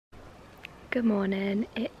Good morning.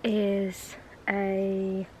 It is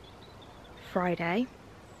a Friday.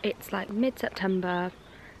 It's like mid-September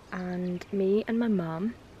and me and my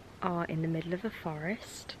mum are in the middle of a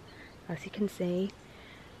forest, as you can see,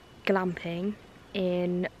 glamping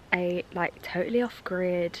in a like totally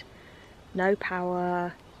off-grid, no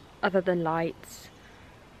power other than lights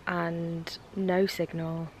and no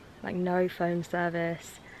signal, like no phone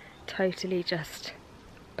service, totally just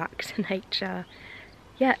back to nature.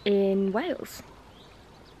 Yeah, in Wales.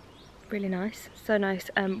 Really nice, so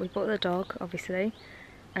nice. We bought the dog, obviously,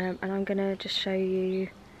 and I'm gonna just show you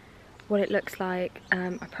what it looks like.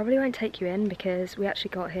 I probably won't take you in because we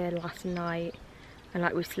actually got here last night and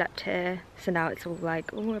like we slept here, so now it's all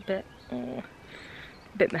like a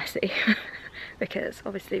bit messy because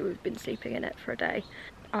obviously we've been sleeping in it for a day.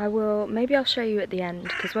 Maybe I'll show you at the end,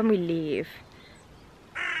 because when we leave,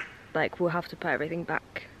 like, we'll have to put everything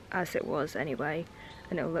back as it was anyway,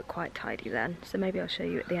 and it'll look quite tidy then. So maybe I'll show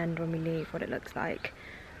you at the end when we leave what it looks like.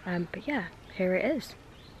 But yeah, here it is.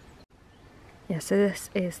 Yeah, so this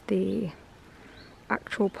is the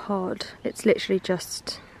actual pod. It's literally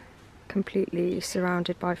just completely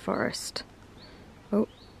surrounded by forest. Oh,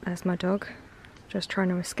 there's my dog, just trying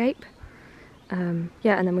to escape.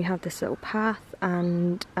 Yeah, and then we have this little path,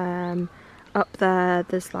 and up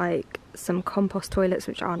there's like some compost toilets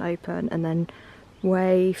which aren't open, and then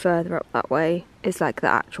way further up that way is like the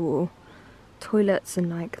actual toilets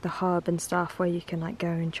and like the hub and stuff where you can like go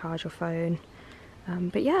and charge your phone.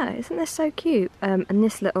 But yeah, isn't this so cute? And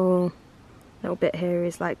this little bit here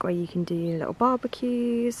is like where you can do little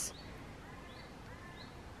barbecues.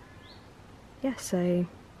 Yeah, so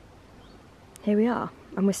here we are,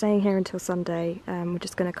 and we're staying here until Sunday. We're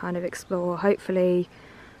just going to kind of explore. Hopefully,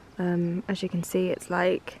 as you can see, it's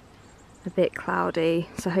like a bit cloudy,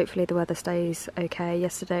 so hopefully the weather stays okay.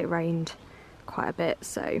 Yesterday it rained quite a bit,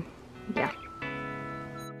 so yeah.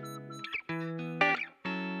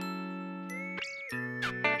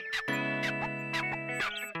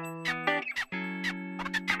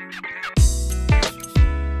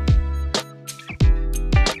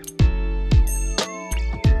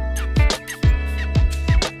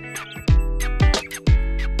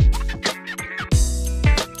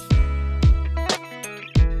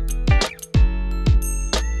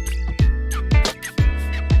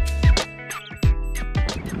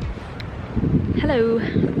 Hello,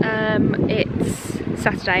 it's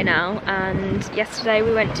Saturday now, and yesterday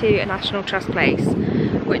we went to a National Trust place,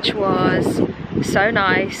 which was so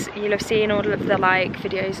nice. You'll have seen all of the like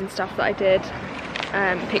videos and stuff that I did,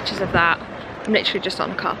 pictures of that. I'm literally just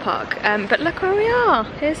on a car park, but look where we are.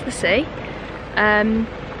 Here's the sea.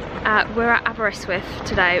 We're at Aberystwyth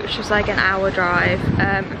today, which was like an hour drive.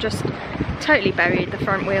 I've just totally buried the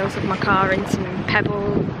front wheels of my car in some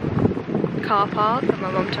pebble car park that my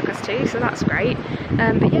mum took us to, so that's great.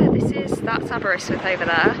 But yeah, that's Aberystwyth over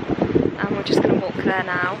there, and we're just going to walk there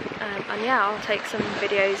now. And yeah, I'll take some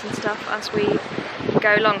videos and stuff as we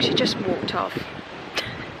go along. She just walked off.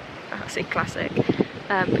 Absolutely classic.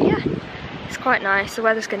 But yeah, it's quite nice. The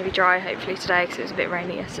weather's going to be dry hopefully today because it was a bit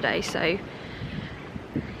rainy yesterday, so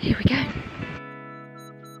here we go.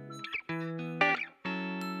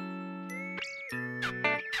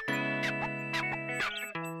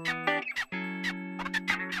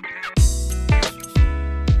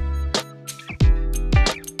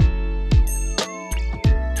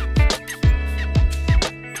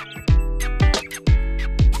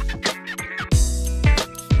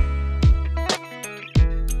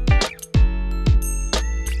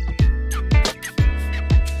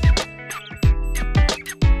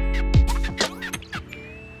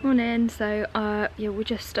 Morning. So yeah, we're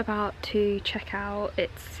just about to check out.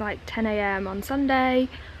 It's like 10 AM on Sunday.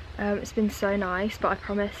 It's been so nice, but I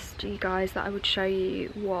promised you guys that I would show you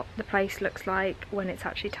what the place looks like when it's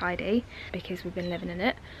actually tidy, because we've been living in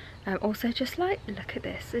it. Also, just like, look at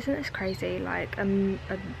this, isn't this crazy? Like an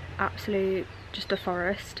absolute, just a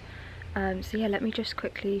forest. So yeah, let me just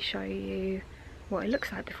quickly show you what it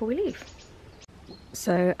looks like before we leave.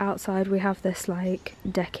 So outside we have this like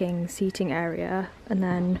decking seating area, and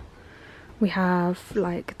then we have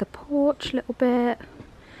like the porch a little bit,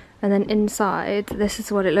 and then inside this is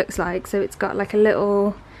what it looks like. So it's got like a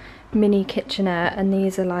little mini kitchenette, and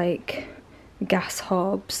these are like gas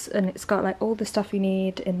hobs, and it's got like all the stuff you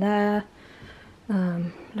need in there.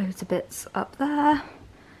 Loads of bits up there.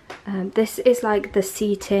 This is like the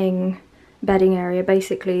seating bedding area.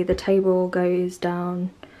 Basically the table goes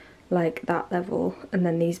down like that level, and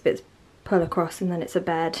then these bits pull across, and then it's a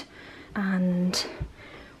bed. And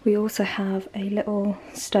we also have a little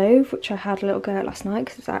stove, which I had a little go at last night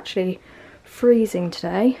because it's actually freezing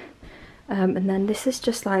today. And then this is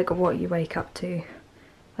just like what you wake up to.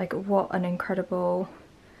 Like, what an incredible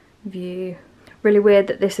view. Really weird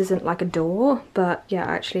that this isn't like a door, but yeah,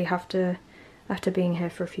 actually after being here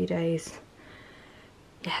for a few days,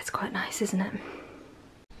 yeah, it's quite nice, isn't it?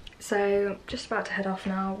 So just about to head off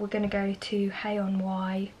now. We're gonna go to Hay on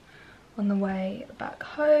Wye on the way back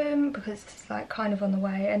home, because it's like kind of on the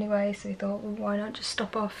way anyway, so we thought, well, why not just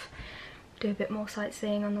stop off, do a bit more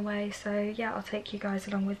sightseeing on the way. So yeah, I'll take you guys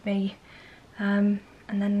along with me, and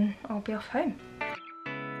then I'll be off home.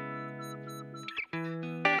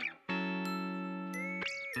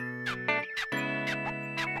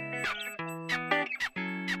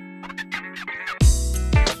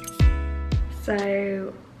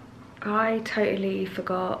 So I totally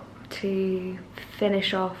forgot to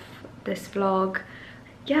finish off this vlog.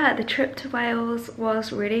 Yeah, the trip to Wales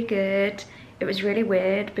was really good. It was really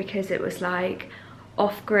weird because it was like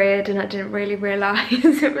off-grid, and I didn't really realise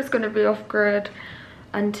it was going to be off-grid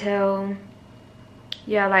until,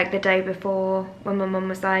 yeah, like the day before, when my mum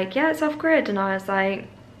was like, yeah, it's off-grid, and I was like,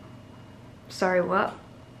 sorry, what?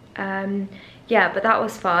 Yeah, but that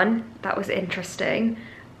was fun, that was interesting,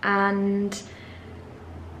 and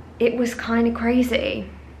it was kind of crazy.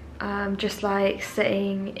 Just like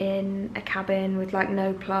sitting in a cabin with like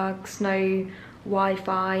no plugs, no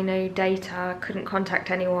Wi-Fi, no data, couldn't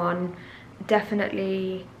contact anyone.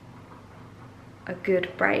 Definitely a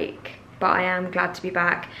good break, but I am glad to be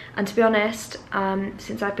back. And to be honest,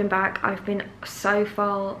 since I've been back, I've been so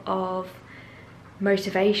full of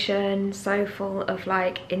motivation, so full of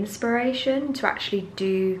like inspiration to actually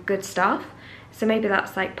do good stuff. So maybe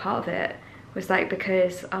that's like part of it, was like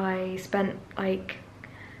because I spent like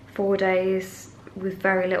 4 days with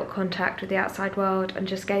very little contact with the outside world, and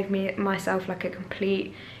just gave myself like a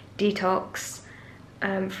complete detox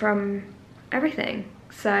from everything.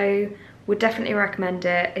 So would definitely recommend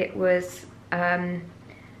it. It was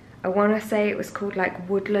I want to say it was called like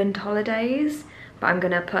Woodland holidays, but I'm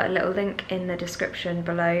gonna put a little link in the description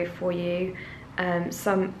below for you.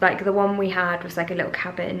 Some, like the one we had was like a little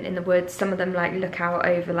cabin in the woods. Some of them like look out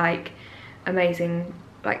over like amazing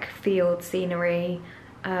like field scenery,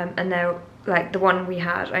 and they're like, the one we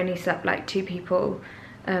had only slept like 2 people,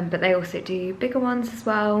 but they also do bigger ones as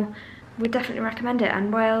well. Would definitely recommend it.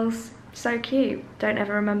 And Wales, so cute. Don't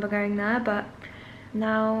ever remember going there, but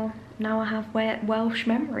now I have Welsh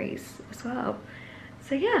memories as well.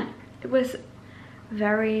 So yeah, it was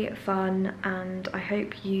very fun, and I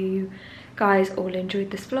hope you guys all enjoyed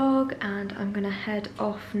this vlog. And I'm gonna head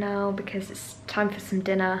off now because it's time for some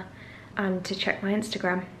dinner and to check my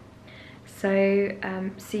Instagram. So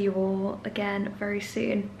see you all again very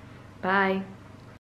soon. Bye.